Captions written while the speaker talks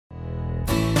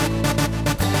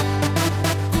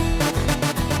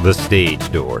The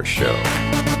Stage Door Show,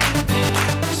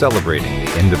 celebrating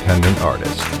the independent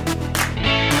artist.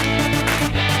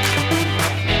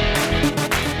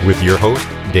 With your host,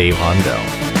 Dave Hondell.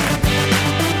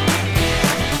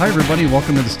 Hi everybody,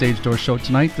 welcome to the Stage Door Show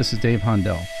tonight. This is Dave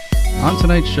Hondell. On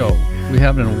tonight's show, we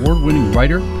have an award-winning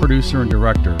writer, producer, and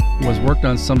director who has worked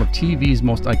on some of TV's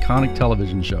most iconic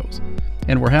television shows.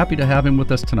 And we're happy to have him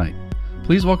with us tonight.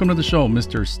 Please welcome to the show,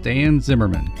 Mr. Stan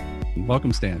Zimmerman.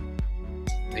 Welcome, Stan.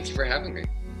 Thank you for having me.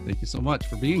 Thank you so much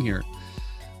for being here.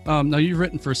 Now, you've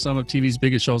written for some of TV's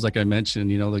biggest shows, like I mentioned,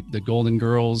 the Golden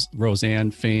Girls,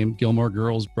 Roseanne, Fame, Gilmore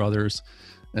Girls, Brothers,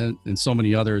 and so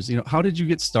many others. How did you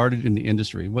get started in the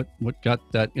industry? What got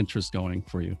that interest going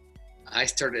for you? I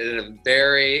started at a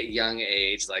very young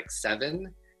age, like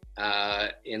 7,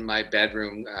 in my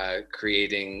bedroom,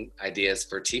 creating ideas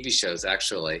for TV shows,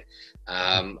 actually.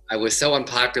 I was so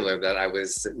unpopular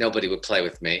that nobody would play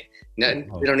with me. No,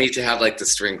 we don't need to have like the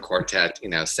string quartet,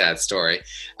 sad story.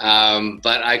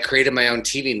 But I created my own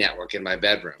TV network in my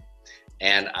bedroom.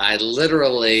 And I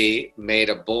literally made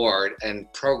a board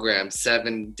and programmed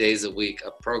 7 days a week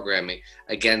of programming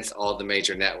against all the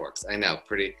major networks. I know,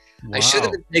 pretty. Wow. I should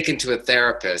have been taken to a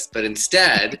therapist, but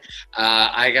instead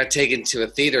I got taken to a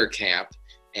theater camp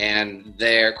and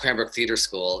Cranbrook Theater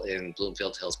School in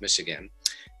Bloomfield Hills, Michigan.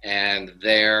 And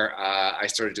there I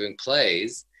started doing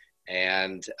plays.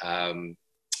 And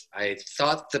I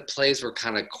thought the plays were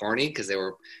kind of corny because they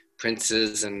were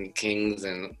princes and kings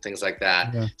and things like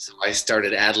that. Yeah. So I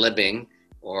started ad-libbing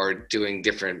or doing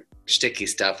different shticky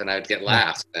stuff, and I would get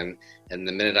laughs. And the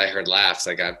minute I heard laughs,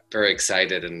 I got very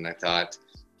excited, and I thought,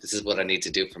 this is what I need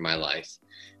to do for my life.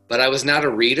 But I was not a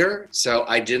reader, so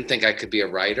I didn't think I could be a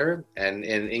writer. And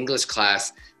in English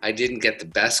class, I didn't get the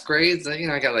best grades.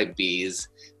 I got like B's,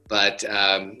 but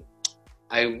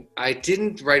I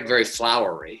didn't write very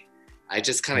flowery. I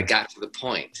just kind of got to the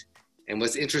point. And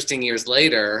what's interesting, years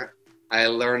later, I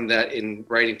learned that in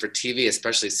writing for TV,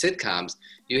 especially sitcoms,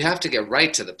 you have to get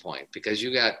right to the point because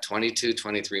you got 22,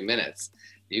 23 minutes.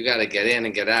 You got to get in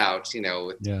and get out,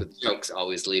 with jokes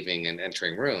always leaving and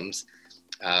entering rooms.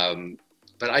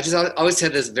 But I just always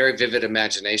had this very vivid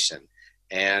imagination.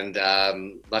 And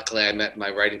luckily, I met my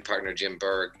writing partner, Jim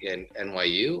Berg, in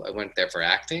NYU. I went there for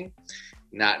acting,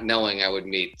 not knowing I would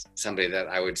meet somebody that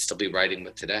I would still be writing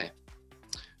with today.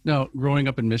 Now, growing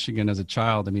up in Michigan as a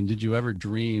child, did you ever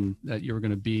dream that you were going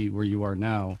to be where you are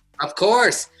now? Of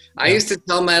course. Yeah. I used to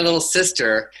tell my little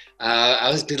sister, I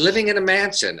was living in a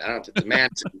mansion. I don't know if it's a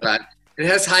mansion, but it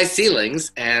has high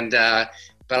ceilings. And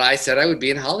but I said I would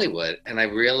be in Hollywood. And I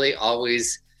really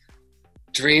always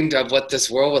dreamed of what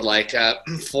this world would like.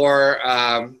 For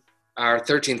our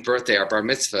 13th birthday, our bar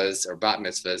mitzvahs or bat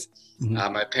mitzvahs,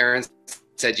 my parents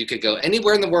said you could go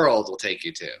anywhere in the world, we'll take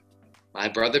you to. My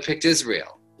brother picked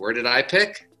Israel. Where did I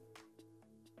pick?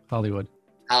 Hollywood.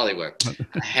 I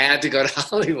had to go to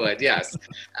Hollywood, yes.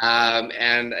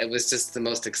 And it was just the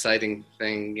most exciting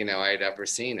thing, I'd ever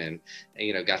seen. And,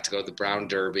 got to go to the Brown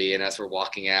Derby. And as we're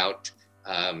walking out,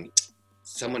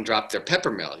 someone dropped their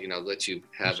peppermill, that you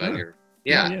have on your,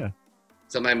 yeah.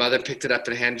 So my mother picked it up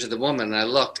and handed it to the woman, and I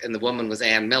looked, and the woman was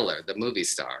Ann Miller, the movie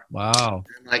star. Wow.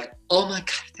 And I'm like, oh my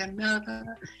God, Ann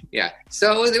Miller. Yeah,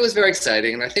 so it was very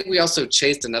exciting. And I think we also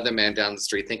chased another man down the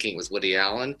street thinking it was Woody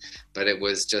Allen, but it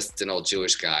was just an old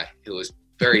Jewish guy who was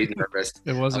very nervous.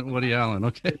 It wasn't Woody Allen,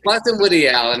 okay. It wasn't Woody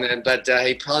Allen, but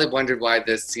he probably wondered why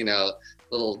this,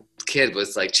 little kid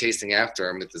was like chasing after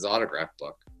him with his autograph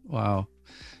book. Wow.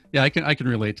 Yeah, I can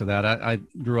relate to that. I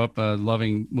grew up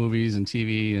loving movies and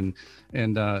TV,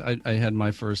 and I had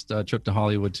my first trip to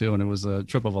Hollywood too, and it was a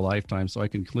trip of a lifetime. So I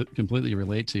can completely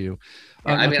relate to you.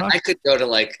 I could go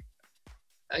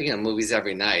to movies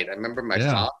every night. I remember my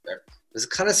father was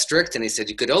kind of strict, and he said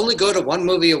you could only go to one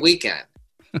movie a weekend.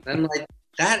 And I'm like,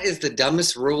 that is the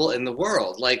dumbest rule in the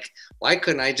world. Like, why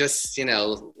couldn't I just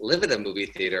live at a movie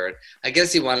theater? I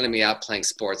guess he wanted me out playing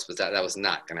sports, but that was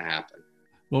not going to happen.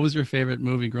 What was your favorite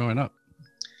movie growing up?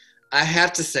 I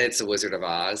have to say it's The Wizard of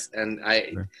Oz. And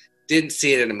I didn't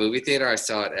see it in a movie theater. I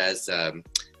saw it as,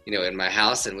 in my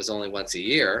house, and it was only once a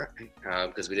year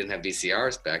because we didn't have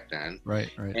VCRs back then.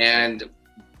 Right. And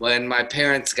when my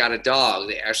parents got a dog,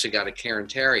 they actually got a Cairn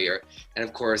Terrier. And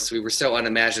of course, we were so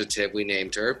unimaginative, we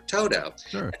named her Toto.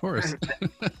 Sure, of course.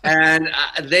 And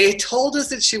they told us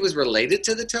that she was related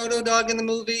to the Toto dog in the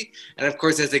movie. And of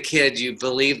course, as a kid, you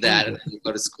believe that. And you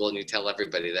go to school and you tell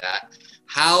everybody that.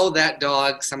 How that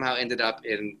dog somehow ended up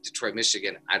in Detroit,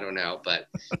 Michigan, I don't know. But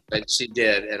she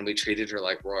did, and we treated her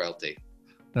like royalty.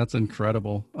 That's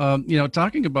incredible.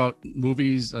 Talking about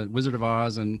movies, Wizard of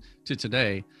Oz, and to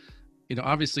today,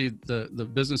 obviously the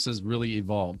business has really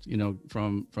evolved,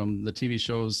 from the TV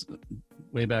shows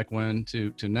way back when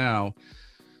to now.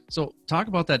 So talk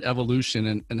about that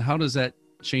evolution and how does that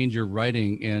change your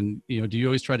writing? And, do you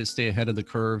always try to stay ahead of the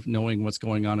curve, knowing what's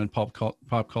going on in pop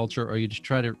culture, or you just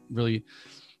try to really,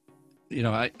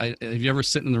 have you ever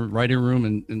sit in the writing room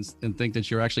and think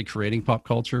that you're actually creating pop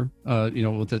culture,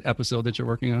 with the episode that you're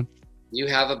working on? You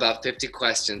have about 50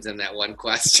 questions in that one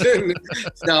question.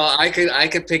 So I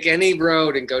could pick any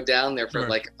road and go down there for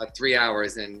like 3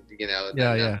 hours and,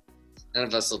 none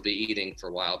of us will be eating for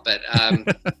a while, but,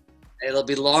 it'll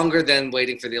be longer than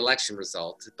waiting for the election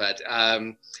result. But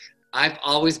I've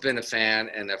always been a fan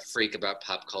and a freak about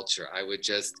pop culture. I would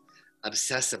just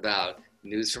obsess about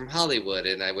news from Hollywood,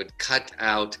 and I would cut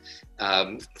out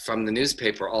from the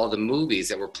newspaper all the movies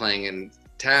that were playing in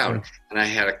town. Sure. And I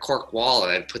had a cork wall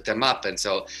and I'd put them up. And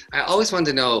so I always wanted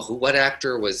to know what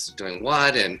actor was doing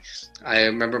what. And I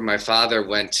remember my father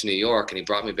went to New York and he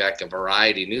brought me back a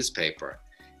Variety newspaper.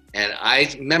 And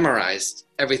I memorized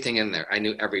everything in there. I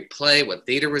knew every play, what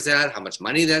theater was at, how much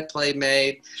money that play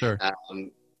made. Sure.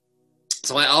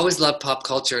 So I always loved pop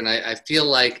culture, and I feel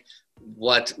like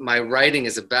what my writing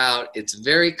is about, it's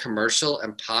very commercial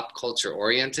and pop culture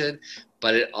oriented,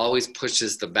 but it always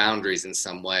pushes the boundaries in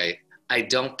some way. I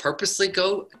don't purposely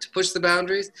go to push the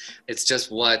boundaries. It's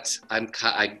just what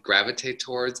I gravitate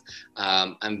towards.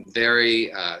 I'm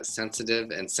very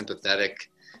sensitive and sympathetic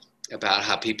about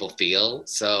how people feel.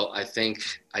 So I think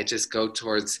I just go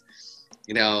towards,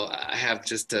 I have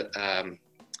just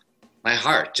my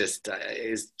heart just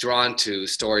is drawn to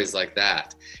stories like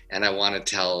that. And I want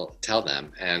to tell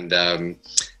them. And,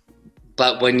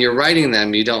 but when you're writing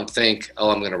them, you don't think,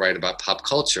 I'm going to write about pop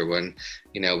culture. When,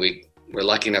 we're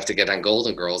lucky enough to get on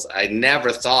Golden Girls, I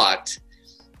never thought,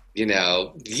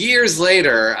 years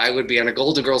later, I would be on a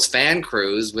Golden Girls fan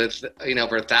cruise with,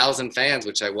 over 1,000 fans,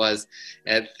 which I was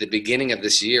at the beginning of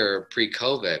this year,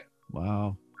 pre-COVID.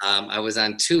 Wow. I was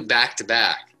on 2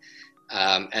 back-to-back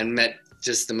and met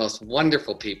just the most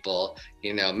wonderful people,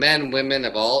 men, women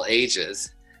of all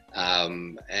ages,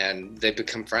 and they've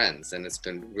become friends. And it's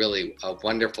been really a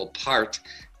wonderful part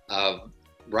of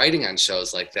writing on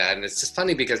shows like that. And it's just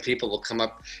funny because people will come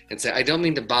up and say, I don't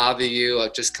mean to bother you,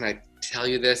 can I tell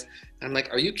you this? And I'm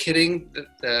like, are you kidding?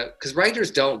 Because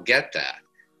writers don't get that.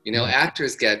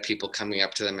 Actors get people coming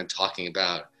up to them and talking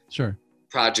about sure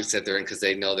projects that they're in because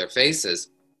they know their faces.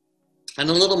 And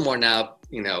a little more now,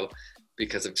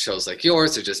 because of shows like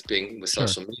yours or just being with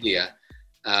social media.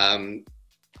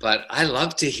 But I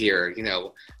love to hear,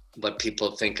 what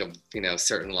people think of,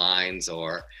 certain lines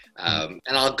or, and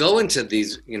I'll go into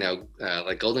these,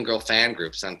 like Golden Girl fan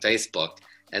groups on Facebook,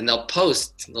 and they'll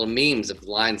post little memes of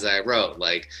lines that I wrote,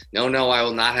 like, no, I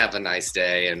will not have a nice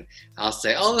day. And I'll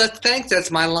say, thanks,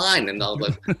 that's my line. And they'll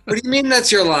like, what do you mean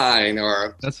that's your line?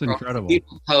 Or that's incredible.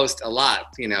 People post a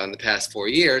lot, in the past 4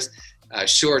 years,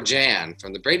 Sure Jan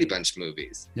from the Brady Bunch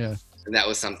movies. Yeah. And that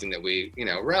was something that we,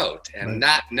 wrote, and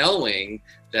not knowing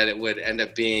that it would end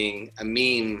up being a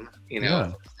meme,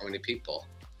 for so many people.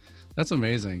 That's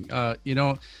amazing. And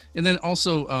then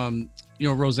also,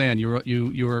 Roseanne,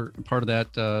 you were part of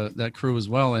that crew as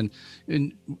well. And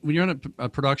when you're on a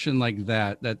production like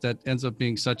that ends up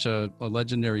being such a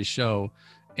legendary show,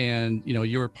 and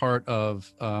you were part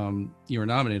of, you were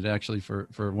nominated actually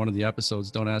for one of the episodes,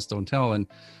 Don't Ask, Don't Tell, and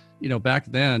back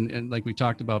then, and like we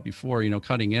talked about before,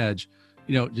 cutting edge.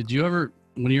 Did you ever,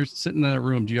 when you're sitting in that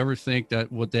room, do you ever think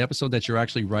that what the episode that you're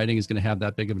actually writing is going to have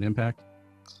that big of an impact?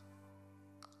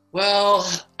 Well,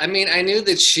 I mean, I knew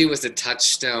that she was a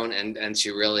touchstone, and she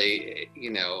really,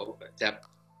 at that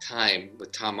time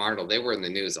with Tom Arnold, they were in the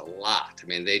news a lot. I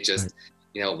mean, they just,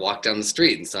 walked down the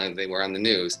street and suddenly they were on the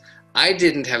news. I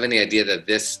didn't have any idea that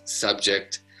this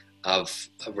subject of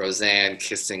Roseanne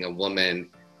kissing a woman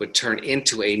would turn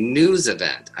into a news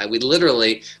event. I would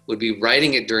be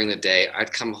writing it during the day.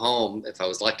 I'd come home, if I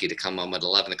was lucky to come home at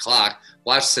 11 o'clock,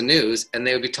 watch the news, and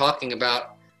they would be talking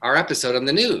about our episode on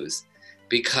the news.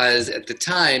 Because at the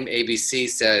time, ABC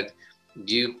said,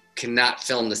 you cannot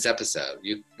film this episode.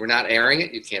 We're not airing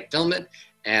it, you can't film it.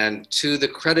 And to the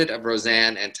credit of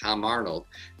Roseanne and Tom Arnold,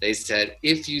 they said,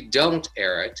 if you don't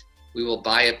air it, we will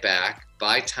buy it back,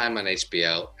 buy time on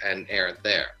HBO, and air it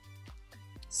there.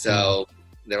 So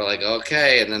they were like,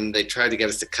 okay. And then they tried to get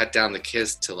us to cut down the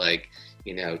kiss to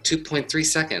 2.3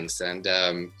 seconds. And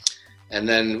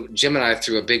then Jim and I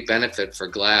threw a big benefit for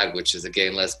GLAAD, which is a gay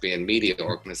and lesbian media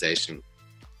organization,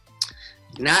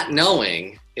 not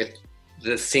knowing if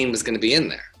the scene was going to be in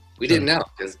there. We didn't know,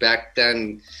 because back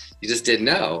then you just didn't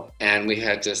know. And we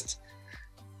had just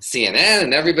CNN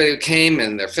and everybody came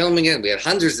and they're filming it. We had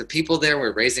hundreds of people there. We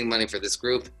were raising money for this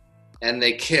group. and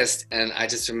they kissed, and I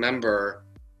just remember,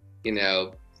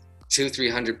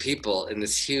 200-300 people in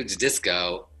this huge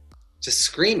disco just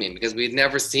screaming because we'd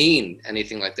never seen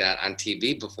anything like that on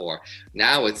TV before.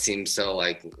 Now it seems so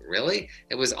like, really?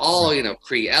 It was all,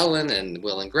 pre-Ellen and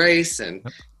Will and Grace. And,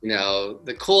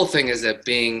 the cool thing is that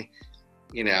being,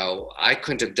 I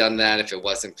couldn't have done that if it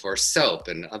wasn't for Soap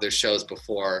and other shows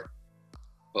before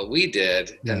what we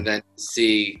did. Yeah. And then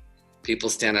see people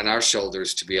stand on our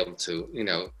shoulders to be able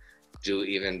to, do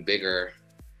even bigger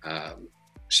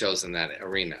shows in that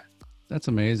arena. That's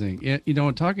amazing.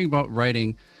 Talking about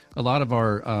writing, a lot of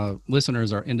our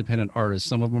listeners are independent artists.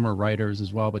 Some of them are writers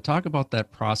as well. But talk about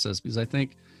that process, because I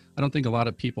don't think a lot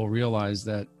of people realize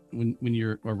that when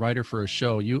you're a writer for a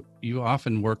show, you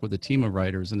often work with a team of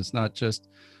writers, and it's not just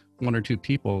one or two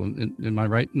people. Am I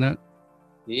right in that?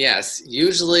 Yes.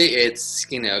 Usually it's,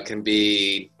 can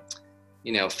be,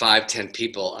 5-10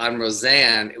 people. On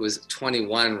Roseanne, it was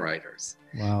 21 writers.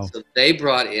 Wow. So they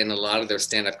brought in a lot of their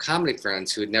stand-up comedy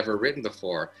friends who had never written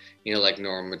before, like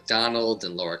Norm Macdonald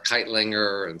and Laura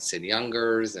Keitlinger and Sid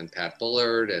Youngers and Pat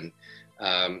Bullard.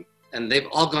 And they've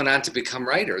all gone on to become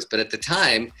writers. But at the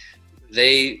time,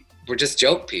 they were just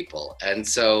joke people. And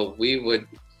so we would,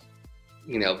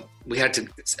 we had to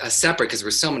separate because there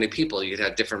were so many people, you'd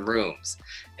have different rooms.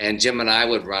 And Jim and I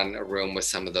would run a room with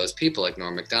some of those people like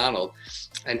Norm Macdonald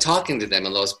and talking to them.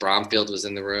 And Lois Bromfield was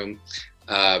in the room.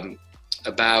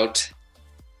 About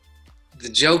the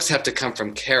jokes have to come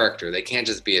from character. They can't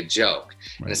just be a joke.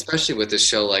 Right. And especially with a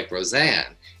show like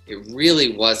Roseanne, it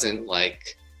really wasn't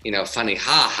like, funny,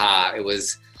 ha ha. It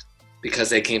was because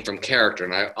they came from character.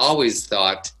 And I always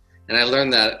thought, and I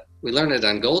learned that, we learned it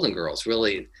on Golden Girls,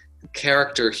 really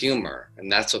character humor.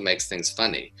 And that's what makes things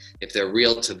funny, if they're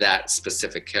real to that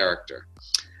specific character.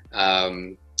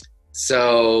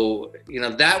 So,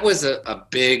 that was a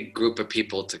big group of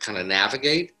people to kind of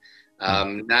navigate.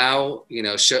 Now,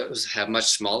 shows have much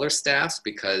smaller staffs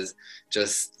because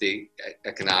just the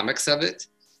economics of it.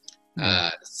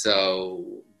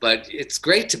 But it's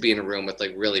great to be in a room with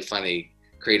like really funny,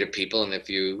 creative people. And if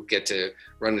you get to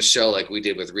run a show like we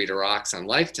did with Rita Rocks on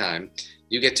Lifetime,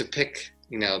 you get to pick,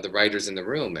 the writers in the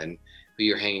room and who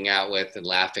you're hanging out with and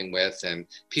laughing with, and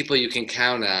people you can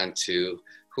count on to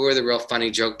who are the real funny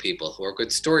joke people, who are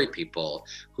good story people,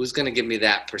 who's going to give me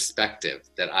that perspective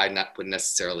that I wouldn't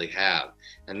necessarily have.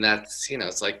 And that's,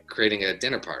 it's like creating a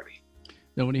dinner party.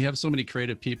 Now, when you have so many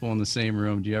creative people in the same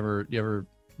room, do you ever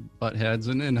butt heads?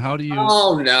 And how do you?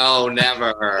 Oh, no,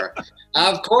 never.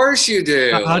 Of course you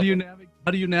do. How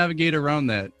do you navigate around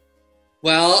that?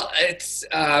 Well, it's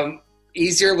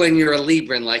easier when you're a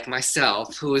Libran like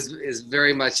myself, who is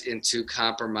very much into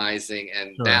compromising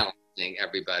and Sure. balancing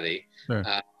everybody. Sure.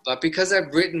 But because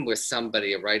I've written with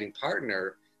somebody, a writing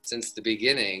partner, since the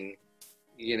beginning,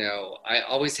 I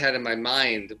always had in my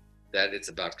mind that it's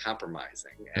about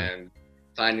compromising and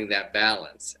finding that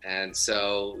balance. And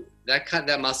so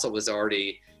that muscle was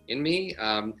already in me.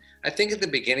 I think at the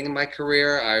beginning of my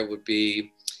career, I would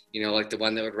be, like the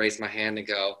one that would raise my hand and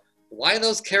go, why are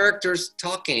those characters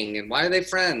talking and why are they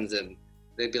friends? And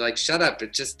they'd be like, shut up.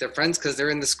 It's just they're friends because they're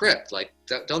in the script. Like,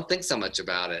 don't think so much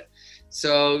about it.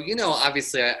 So,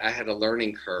 obviously I had a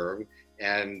learning curve,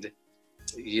 and,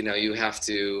 you have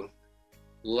to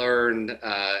learn,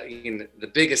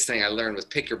 the biggest thing I learned was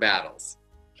pick your battles.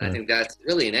 Sure. I think that's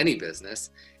really in any business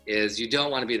is you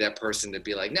don't want to be that person to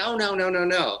be like, no.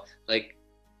 Like,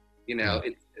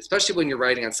 especially when you're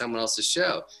writing on someone else's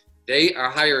show, they are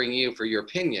hiring you for your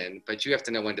opinion, but you have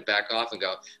to know when to back off and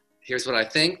go, here's what I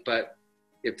think, but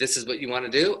if this is what you want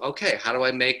to do, okay, how do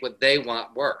I make what they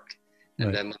want work? And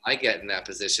Right. then when I get in that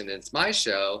position, and it's my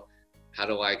show, how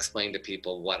do I explain to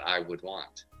people what I would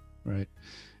want? Right.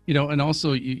 And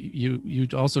also you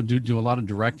also do a lot of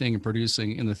directing and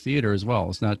producing in the theater as well.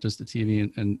 It's not just the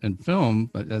TV and film,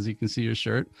 but as you can see your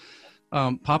shirt,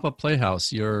 Pop-Up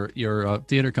Playhouse, your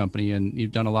theater company, and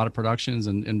you've done a lot of productions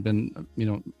and been,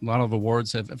 a lot of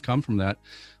awards have come from that.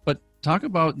 But talk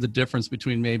about the difference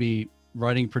between maybe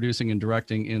writing, producing, and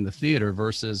directing in the theater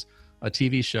versus a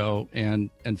TV show and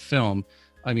film.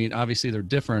 I mean, obviously they're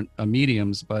different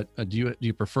mediums, but do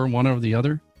you prefer one over the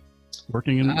other?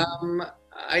 Working in.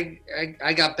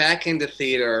 I got back into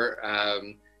theater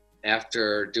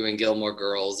after doing Gilmore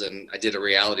Girls, and I did a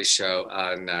reality show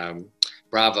on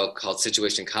Bravo called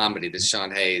Situation Comedy that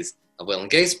Sean Hayes of Will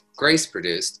and Grace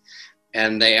produced.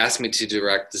 And they asked me to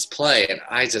direct this play, and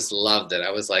I just loved it.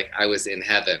 I was like, I was in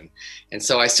heaven. And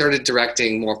so I started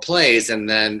directing more plays, and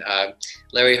then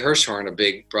Larry Hirschhorn, a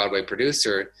big Broadway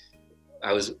producer,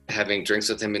 I was having drinks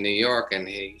with him in New York, and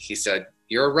he said,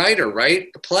 you're a writer, write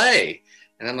a play.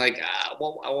 And I'm like,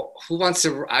 who wants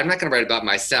to? I'm not going to write about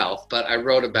myself, but I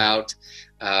wrote about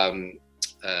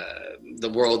the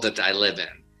world that I live in.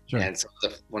 Sure. And so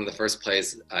one of the first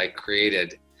plays I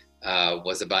created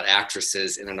was about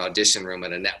actresses in an audition room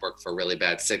at a network for a really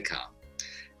bad sitcom.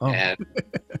 Oh. And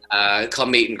called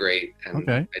Meet and Greet. And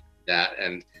Okay. I did that.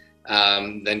 And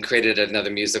then created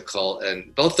another musical.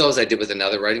 And both those I did with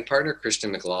another writing partner,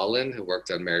 Christian McLaughlin, who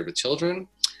worked on Married with Children.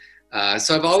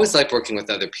 So I've always liked working with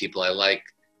other people. I like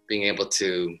being able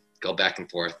to go back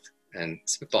and forth and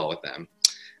spitball with them.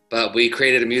 But we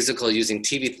created a musical using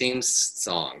TV theme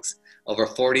songs, over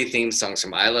 40 theme songs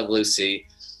from I Love Lucy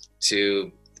to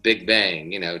Big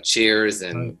Bang, Cheers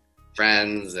and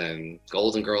Friends and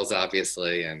Golden Girls,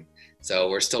 obviously. And so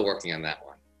we're still working on that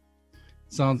one.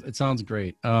 It sounds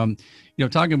great. Talking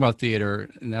about theater,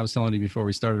 and I was telling you before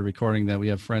we started recording that we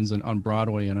have friends on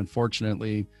Broadway, and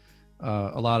unfortunately,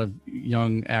 a lot of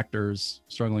young actors,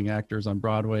 struggling actors on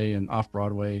Broadway and off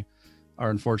Broadway are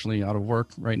unfortunately out of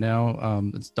work right now.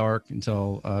 It's dark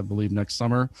until I believe next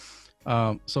summer.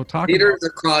 So theaters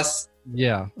across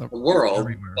the world,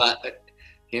 everywhere. But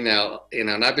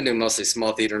and I've been doing mostly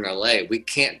small theater in LA. We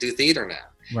can't do theater now.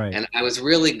 Right. And I was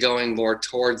really going more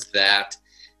towards that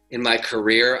in my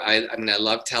career. I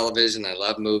love television. I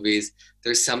love movies.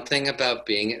 There's something about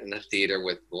being in a theater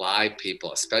with live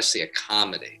people, especially a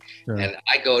comedy. Sure. And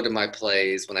I go to my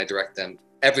plays when I direct them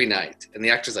every night. And the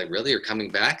actor's like, really, you're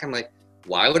coming back? I'm like,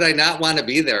 why would I not want to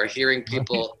be there hearing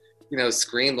people,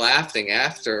 scream laughing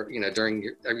after, during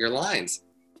your lines?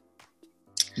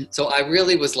 So I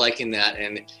really was liking that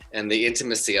and the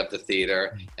intimacy of the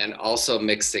theater, and also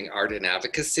mixing art and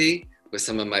advocacy with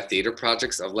some of my theater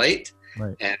projects of late.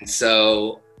 Right. And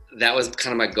so that was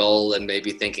kind of my goal, and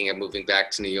maybe thinking of moving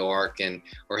back to New York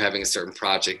or having a certain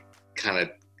project kind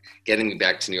of getting me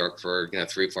back to New York for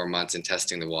 3-4 months and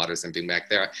testing the waters and being back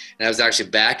there. And I was actually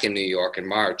back in New York in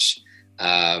March,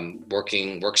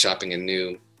 workshopping a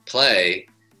new play.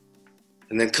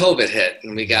 And then COVID hit,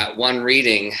 and we got one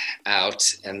reading out,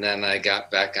 and then I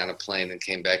got back on a plane and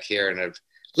came back here, and I've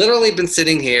literally been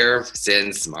sitting here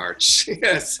since March,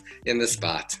 yes, in the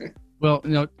spot. Well,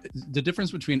 the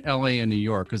difference between LA and New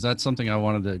York, because that's something I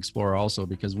wanted to explore also,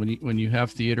 because when you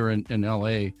have theater in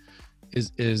LA,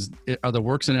 are the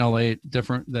works in LA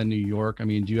different than New York? I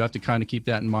mean, do you have to kind of keep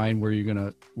that in mind where you're going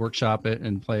to workshop it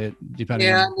and play it depending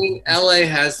on? Yeah, I mean, LA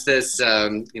has this,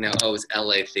 it's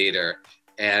LA theater.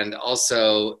 And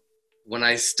also, when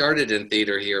I started in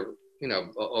theater here,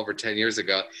 over 10 years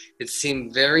ago, it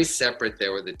seemed very separate.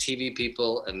 There were the TV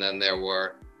people, and then there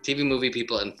were TV movie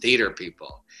people and theater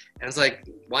people. And it's like,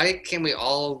 why can't we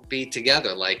all be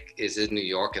together? Like, is it New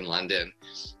York and London?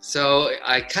 So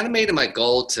I kind of made it my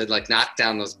goal to knock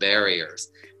down those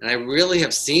barriers. And I really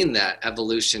have seen that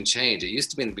evolution change. It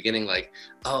used to be in the beginning like,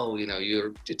 oh, you're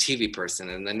a TV person.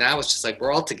 And then now it's just like,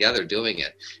 we're all together doing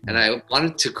it. And I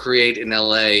wanted to create in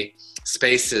LA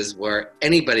spaces where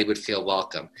anybody would feel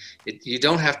welcome. You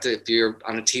don't have to, if you're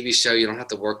on a TV show, you don't have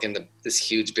to work in this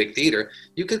huge big theater.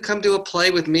 You could come do a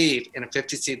play with me in a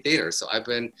 50-seat theater. So I've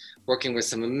been working with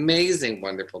some amazing,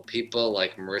 wonderful people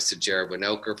like Marissa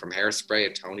Jared-Winokur from Hairspray,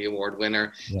 a Tony Award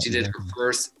winner. Yeah, she did her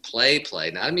first play,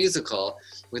 not a musical,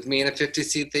 with me in a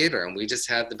 50-seat theater, and we just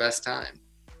had the best time.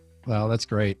 Wow, that's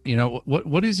great.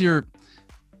 What is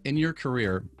in your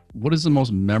career, what is the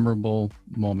most memorable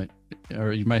moment?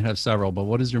 Or you might have several, but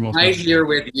what is your most right here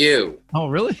with you? Oh,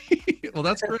 really? Well,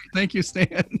 that's great. Thank you,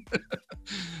 Stan.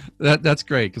 That's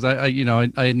great, because I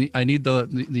need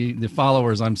the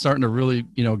followers. I'm starting to really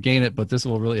gain it, but this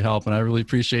will really help, and I really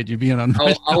appreciate you being on.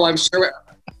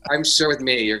 I'm sure with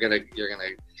me you're gonna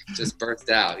just burst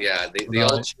out. Yeah,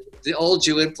 the old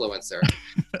Jew influencer.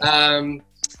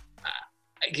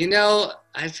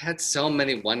 I've had so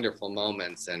many wonderful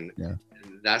moments, and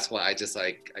that's why I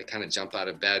kind of jump out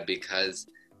of bed, because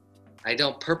I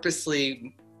don't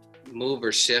purposely move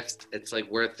or shift. It's like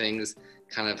where things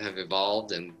kind of have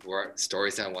evolved and where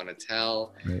stories I want to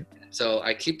tell. Right. So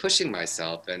I keep pushing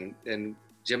myself, and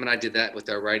Jim and I did that with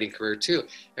our writing career too.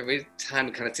 Every time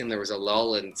it kind of seemed there was a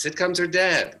lull and sitcoms are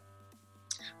dead,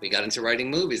 we got into writing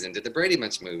movies and did the Brady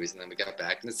Bunch movies, and then we got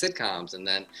back into sitcoms, and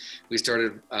then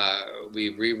we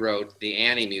rewrote the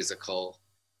Annie musical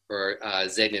for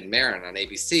ZIMMERMAN on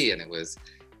ABC, and it was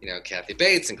Kathy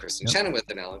Bates and Kristen Chenoweth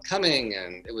and Alan Cumming,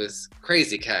 and it was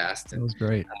crazy cast. It was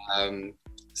great.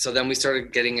 So then we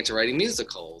started getting into writing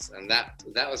musicals, and that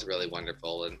was really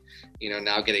wonderful, and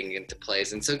now getting into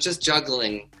plays, and so just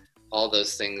juggling all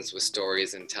those things with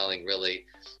stories and telling. Really,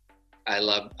 I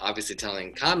love obviously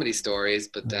telling comedy stories,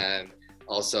 but then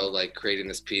also creating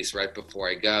this piece right before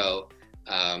I go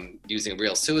using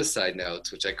real suicide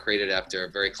notes, which I created after a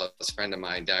very close friend of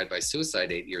mine died by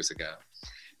suicide 8 years ago.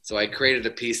 So I created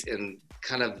a piece in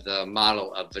kind of the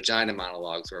model of vagina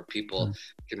monologues where people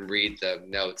can read the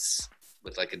notes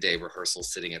with like a day rehearsal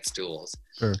sitting at stools.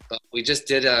 Sure. But we just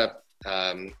did a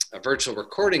virtual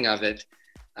recording of it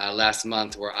last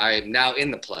month where I'm now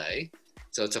in the play.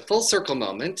 So it's a full circle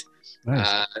moment.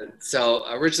 Nice. So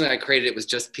originally I created it was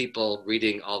just people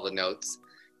reading all the notes.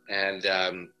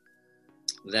 And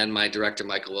then my director,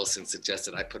 Michael Wilson,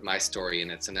 suggested I put my story in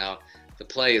it. So now the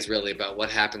play is really about what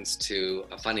happens to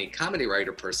a funny comedy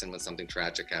writer person when something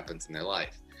tragic happens in their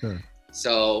life. Sure.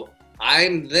 So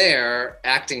I'm there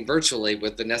acting virtually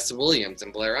with Vanessa Williams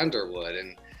and Blair Underwood.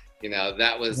 And, you know,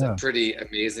 that was a pretty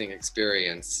amazing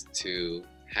experience to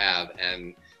have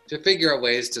and to figure out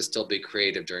ways to still be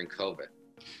creative during COVID.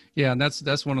 Yeah, and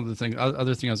that's one of the things.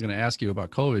 Other thing I was going to ask you about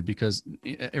COVID, because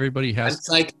everybody has.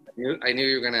 I knew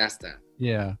you were going to ask that.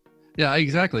 Yeah,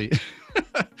 exactly.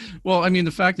 Well, I mean,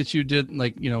 the fact that you did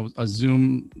like, you know, a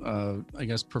Zoom, I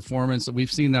guess, performance,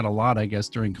 we've seen that a lot, I guess,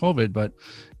 during COVID. But,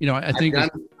 you know, I think I've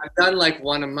done like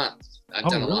one a month. I've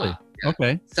done a lot. Yeah.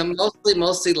 Okay. Some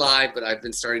mostly live, but I've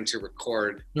been starting to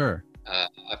record a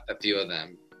few of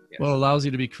them. Yes. Well, it allows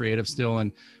you to be creative still.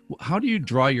 And how do you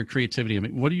draw your creativity? I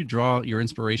mean, what do you draw your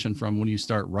inspiration from when you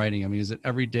start writing? I mean, is it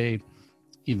everyday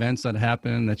events that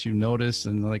happen that you notice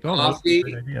and like, oh, that's a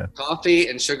great idea. Coffee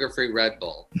and sugar-free Red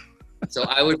Bull. So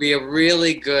I would be a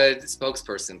really good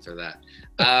spokesperson for that.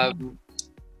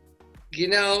 You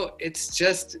know, it's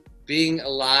just being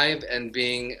alive and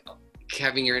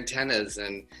having your antennas.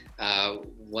 And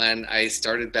when I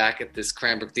started back at this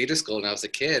Cranbrook Theater School when I was a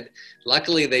kid,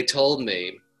 luckily they told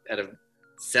me at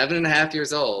 7.5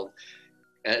 years old,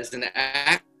 as an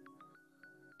actor,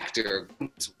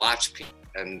 watch people.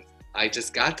 And I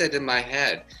just got that in my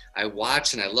head. I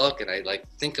watch and I look and I like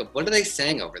think of what are they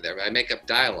saying over there? I make up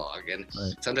dialogue, and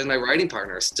sometimes my writing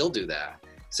partners still do that.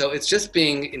 So it's just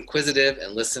being inquisitive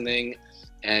and listening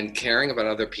and caring about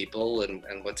other people and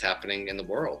what's happening in the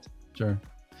world. Sure.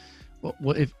 Well,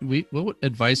 what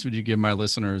advice would you give my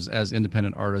listeners as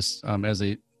independent artists as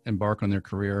they embark on their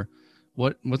career?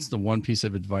 What's the one piece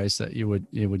of advice that you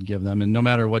would give them, and no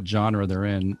matter what genre they're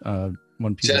in,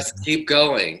 one piece. Just keep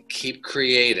going, keep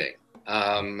creating.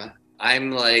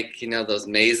 I'm like, you know, those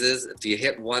mazes. If you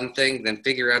hit one thing, then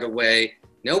figure out a way.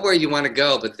 Know where you want to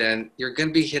go, but then you're going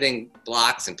to be hitting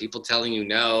blocks and people telling you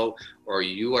no, or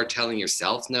you are telling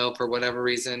yourself no for whatever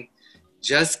reason.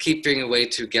 Just keep figuring a way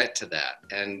to get to that.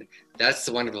 And that's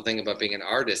the wonderful thing about being an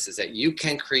artist, is that you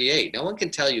can create. No one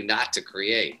can tell you not to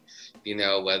create. You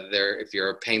know, if you're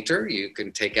a painter, you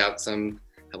can take out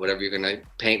whatever you're going to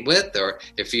paint with, or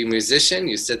if you're a musician,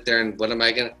 you sit there and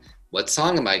what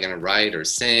song am I going to write or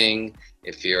sing?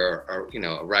 If you're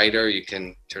a writer, you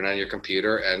can turn on your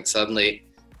computer and suddenly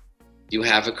you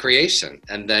have a creation.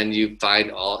 And then you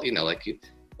find or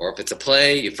if it's a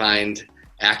play, you find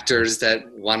actors that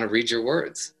want to read your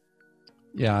words.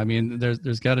 Yeah. I mean,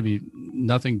 there's got to be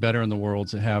nothing better in the world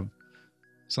to have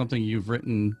something you've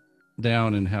written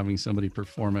down and having somebody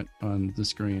perform it on the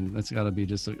screen. That's got to be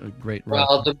just a great ride.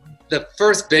 Well, the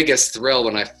first biggest thrill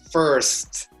when I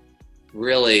first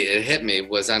it hit me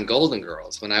was on Golden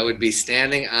Girls, when I would be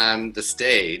standing on the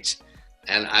stage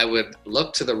and I would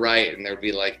look to the right and there'd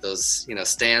be like those, you know,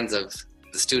 stands of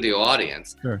the studio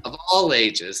audience of all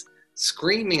ages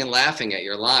screaming and laughing at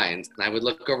your lines. And I would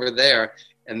look over there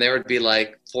and there would be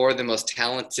like 4 of the most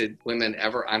talented women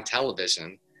ever on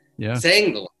television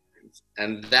saying the lines.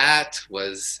 And that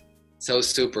was so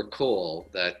super cool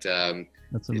that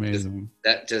that's amazing.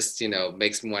 That just, you know,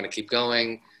 makes me want to keep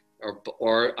going.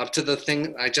 Or up to the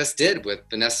thing I just did with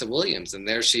Vanessa Williams, and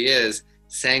there she is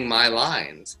saying my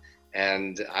lines.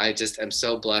 And I just am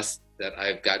so blessed that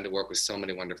I've gotten to work with so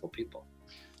many wonderful people.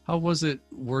 How was it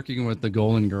working with the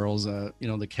Golden Girls? You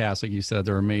know, the cast, like you said,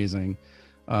 they're amazing.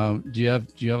 Do you have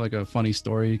like a funny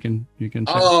story you can share?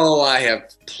 Oh, I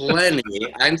have plenty.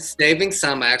 I'm saving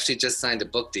some. I actually just signed a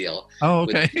book deal. Oh,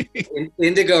 okay. With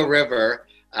Indigo River,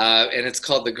 and it's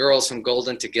called The Girls from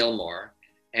Golden to Gilmore.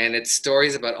 And it's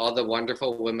stories about all the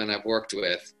wonderful women I've worked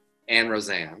with, and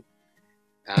Roseanne.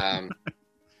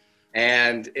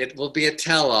 And it will be a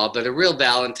tell-all, but a real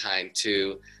Valentine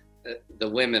to the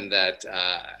women that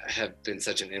have been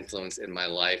such an influence in my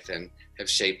life and have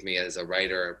shaped me as a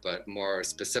writer, but more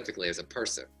specifically as a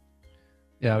person.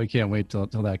 Yeah, we can't wait till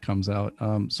that comes out.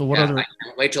 So what other? I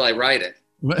can't wait till I write it.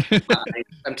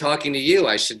 I'm talking to you.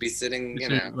 I should be sitting,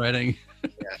 writing.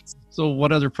 Yes. So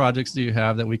what other projects do you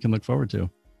have that we can look forward to?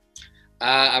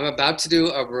 I'm about to do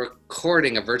a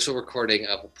virtual recording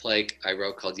of a play I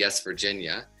wrote called Yes,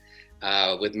 Virginia.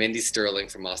 with Mindy Sterling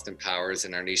from Austin Powers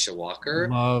and Arnisha Walker.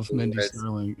 Love Mindy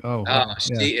Sterling. Oh,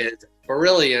 she is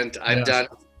brilliant. Yes.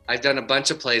 I've done a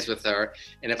bunch of plays with her,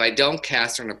 and if I don't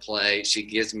cast her in a play, she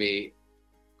gives me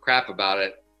crap about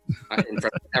it in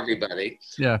front of everybody.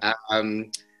 Yeah.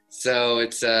 So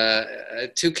it's a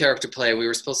 2-character play. We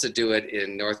were supposed to do it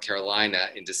in North Carolina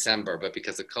in December, but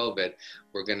because of COVID,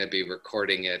 we're going to be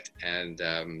recording it, and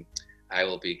I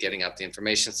will be getting out the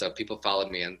information. So if people follow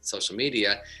me on social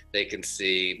media, they can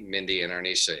see Mindy and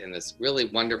Arnisha in this really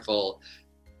wonderful,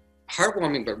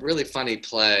 heartwarming, but really funny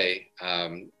play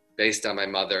based on my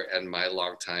mother and my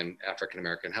longtime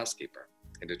African-American housekeeper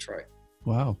in Detroit.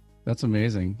 Wow. That's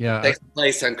amazing. Yeah. It takes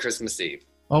place on Christmas Eve.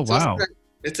 Oh, So wow.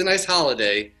 it's a nice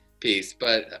holiday piece,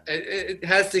 but it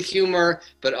has the humor,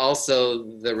 but also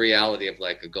the reality of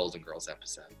like a Golden Girls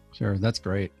episode. Sure. That's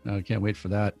great. I can't wait for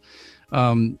that.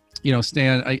 Stan,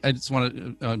 I just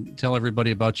want to tell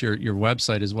everybody about your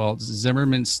website as well. It's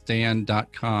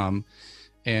ZimmermanStan.com.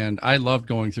 And I loved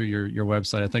going through your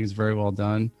website. I think it's very well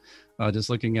done.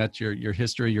 Just looking at your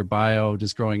history, your bio,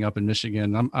 just growing up in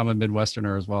Michigan. I'm a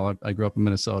Midwesterner as well. I grew up in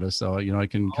Minnesota, so I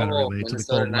can kind of relate to the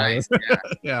cold nice.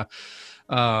 Yeah.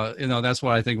 That's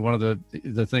why I think one of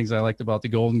the things I liked about the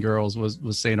Golden Girls was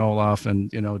St. Olaf,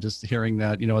 and just hearing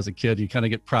that as a kid, you kind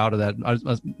of get proud of that.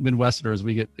 As Midwesterners,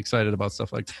 we get excited about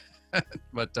stuff like that.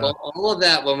 But well, all of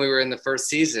that, when we were in the first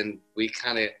season, we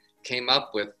kind of came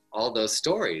up with all those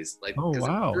stories. Like, oh wow, in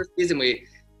the first season we,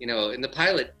 in the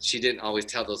pilot, she didn't always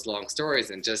tell those long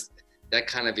stories, and just that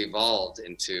kind of evolved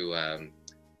into a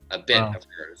bit of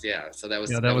hers. Yeah. So that was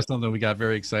something we got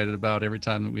very excited about every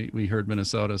time we heard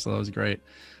Minnesota. So that was great.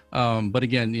 But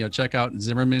again, check out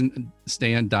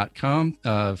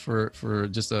ZimmermanStan.com for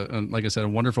just like I said, a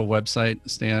wonderful website,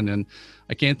 Stan. And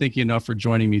I can't thank you enough for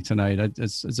joining me tonight.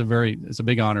 It's a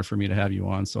big honor for me to have you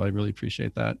on. So I really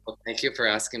appreciate that. Well, thank you for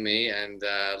asking me, and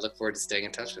look forward to staying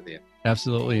in touch with you.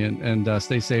 Absolutely. And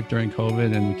stay safe during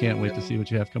COVID, and we can't wait to see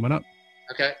what you have coming up.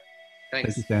 Okay. Thanks.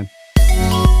 Thank you, Stan.